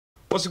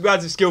What's up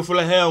guys, it's Skillful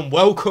here and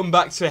welcome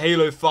back to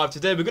Halo 5.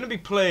 Today we're going to be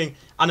playing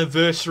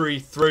Anniversary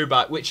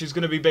Throwback, which is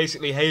going to be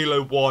basically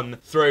Halo 1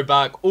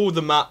 Throwback, all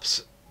the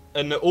maps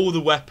and all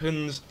the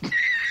weapons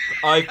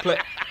I've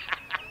played.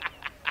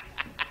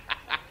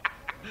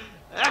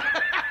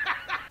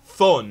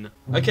 Fun.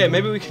 Okay,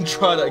 maybe we can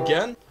try that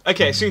again.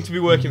 Okay, it seems to be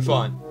working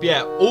fine. But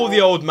yeah, all the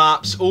old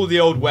maps, all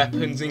the old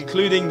weapons,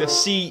 including the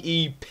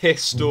CE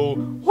pistol.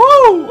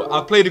 Woo!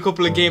 I've played a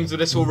couple of games with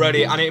this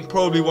already, and it's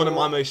probably one of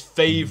my most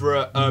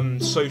favourite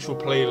social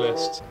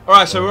playlists.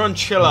 Alright, so we're on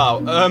Chill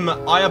Out.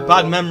 I have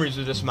bad memories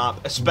with this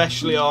map,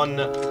 especially on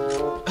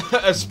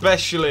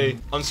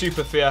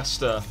Super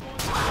Fiesta.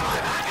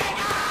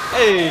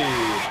 Hey!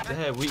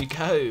 There we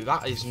go.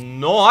 That is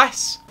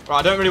nice. Right,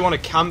 I don't really want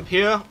to camp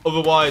here,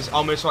 otherwise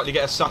I'll most likely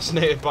get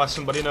assassinated by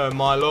somebody knowing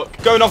my luck.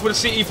 Going off with a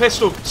CE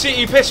pistol!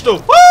 CE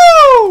pistol!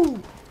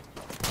 Woo!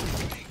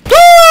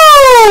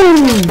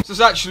 Woo! This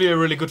is actually a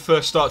really good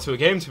first start to a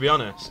game, to be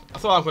honest. I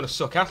thought I was going to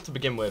suck ass to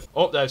begin with.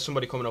 Oh, there's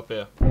somebody coming up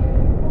here.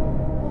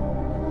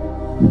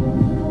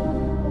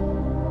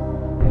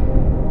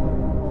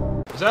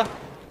 Is there?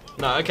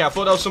 No, okay, I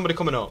thought there was somebody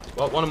coming up.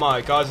 Well, one of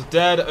my guys is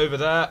dead over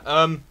there.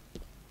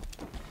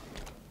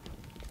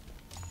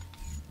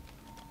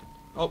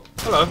 Oh,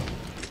 hello.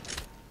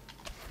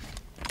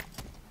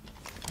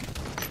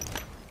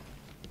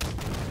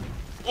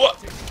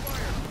 What?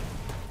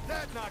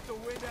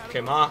 Okay,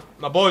 my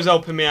boy's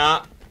helping me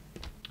out.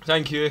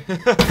 Thank you.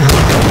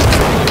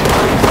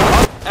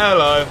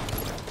 Hello.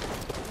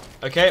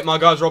 Okay, my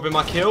guy's robbing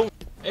my kill.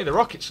 Hey, the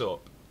rocket's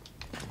up.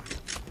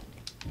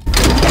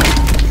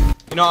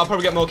 You know, I'll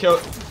probably get more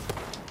kills.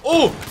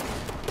 Oh!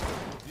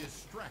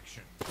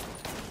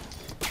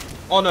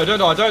 Oh no, don't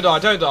die, don't die,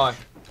 don't die.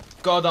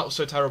 God, that was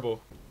so terrible.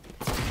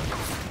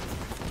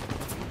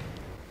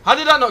 How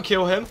did that not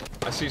kill him?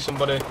 I see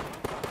somebody.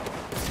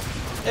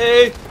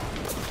 Hey!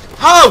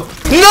 How?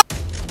 No!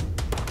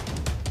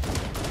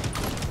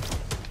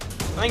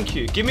 Thank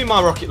you. Give me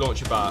my rocket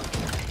launcher back.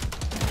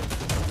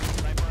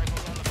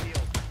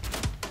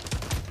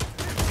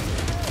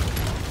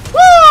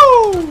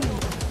 Woo!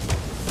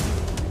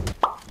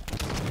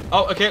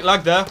 Oh, okay,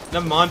 lag there.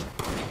 Never mind.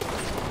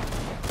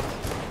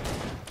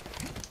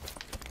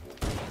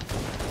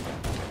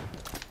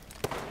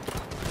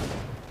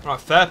 Right,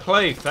 fair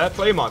play,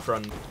 my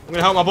friend. I'm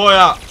gonna help my boy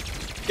out.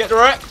 Get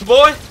direct,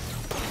 boy.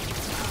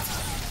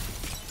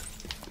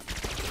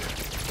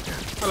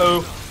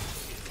 Hello.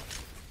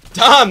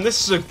 Damn,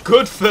 this is a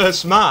good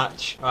first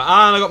match. Right,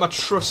 and I got my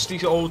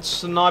trusty old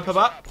sniper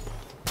back.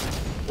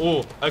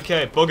 Oh,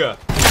 okay, bugger.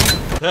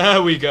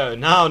 There we go.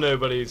 Now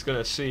nobody's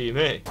gonna see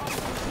me.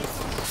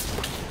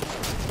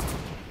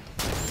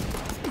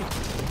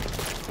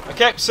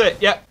 Okay, sit.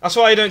 Yeah, that's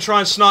why you don't try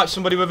and snipe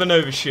somebody with a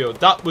Nova shield.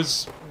 That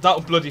was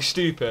bloody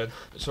stupid.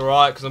 It's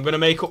alright, because I'm going to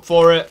make up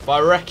for it by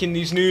wrecking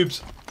these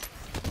noobs.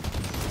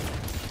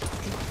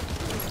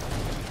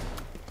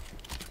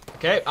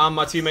 Okay, and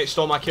my teammate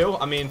stole my kill.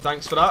 I mean,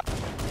 thanks for that.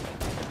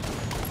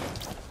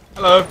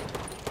 Hello.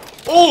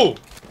 Oh!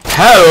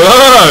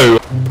 Hello!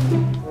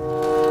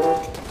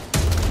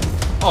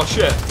 Oh,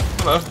 shit.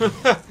 Hello.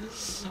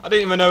 I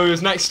didn't even know he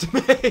was next to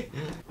me.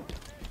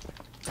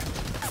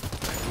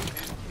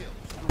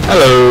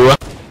 Hello.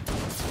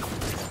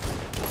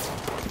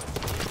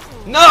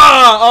 No!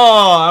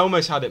 Oh, I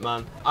almost had it,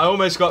 man. I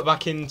almost got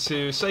back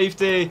into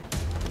safety.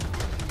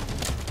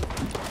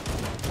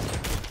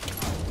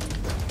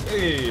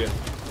 Hey.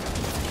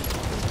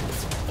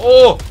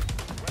 Oh!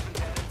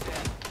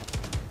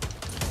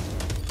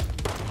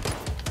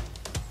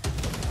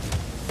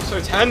 So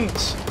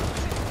tense.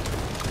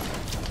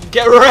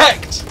 Get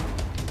wrecked!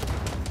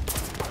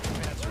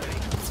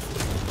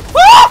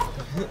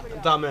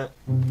 Damn it.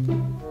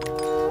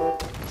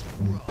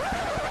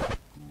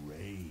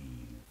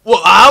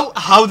 What?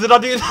 How did I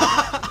do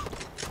that?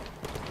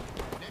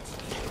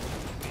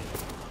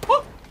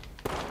 What?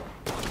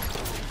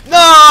 No,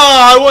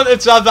 I wanted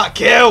to have that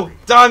kill.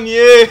 Damn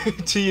you,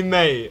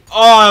 teammate.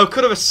 Oh, I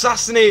could have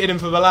assassinated him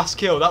for the last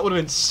kill. That would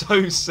have been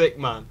so sick,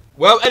 man.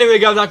 Well, anyway,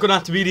 guys, that's going to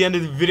have to be the end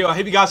of the video. I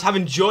hope you guys have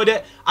enjoyed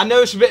it. I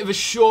know it's a bit of a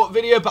short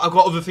video, but I've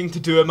got other things to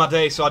do in my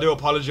day, so I do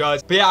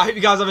apologise. But yeah, I hope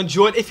you guys have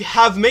enjoyed. If you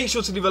have, make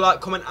sure to leave a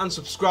like, comment, and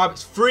subscribe.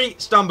 It's free.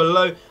 It's down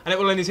below, and it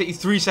will only take you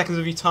 3 seconds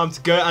of your time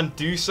to go and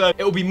do so.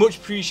 It will be much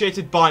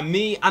appreciated by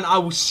me, and I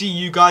will see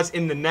you guys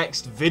in the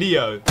next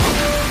video.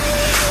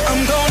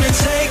 I'm gonna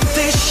take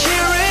this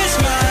year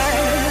as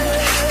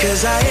mine,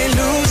 'cause I ain't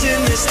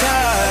losing this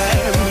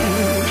time.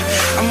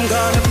 I'm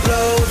gonna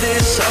blow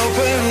this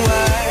open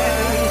wide.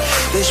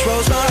 This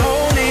road's my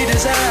only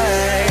desire.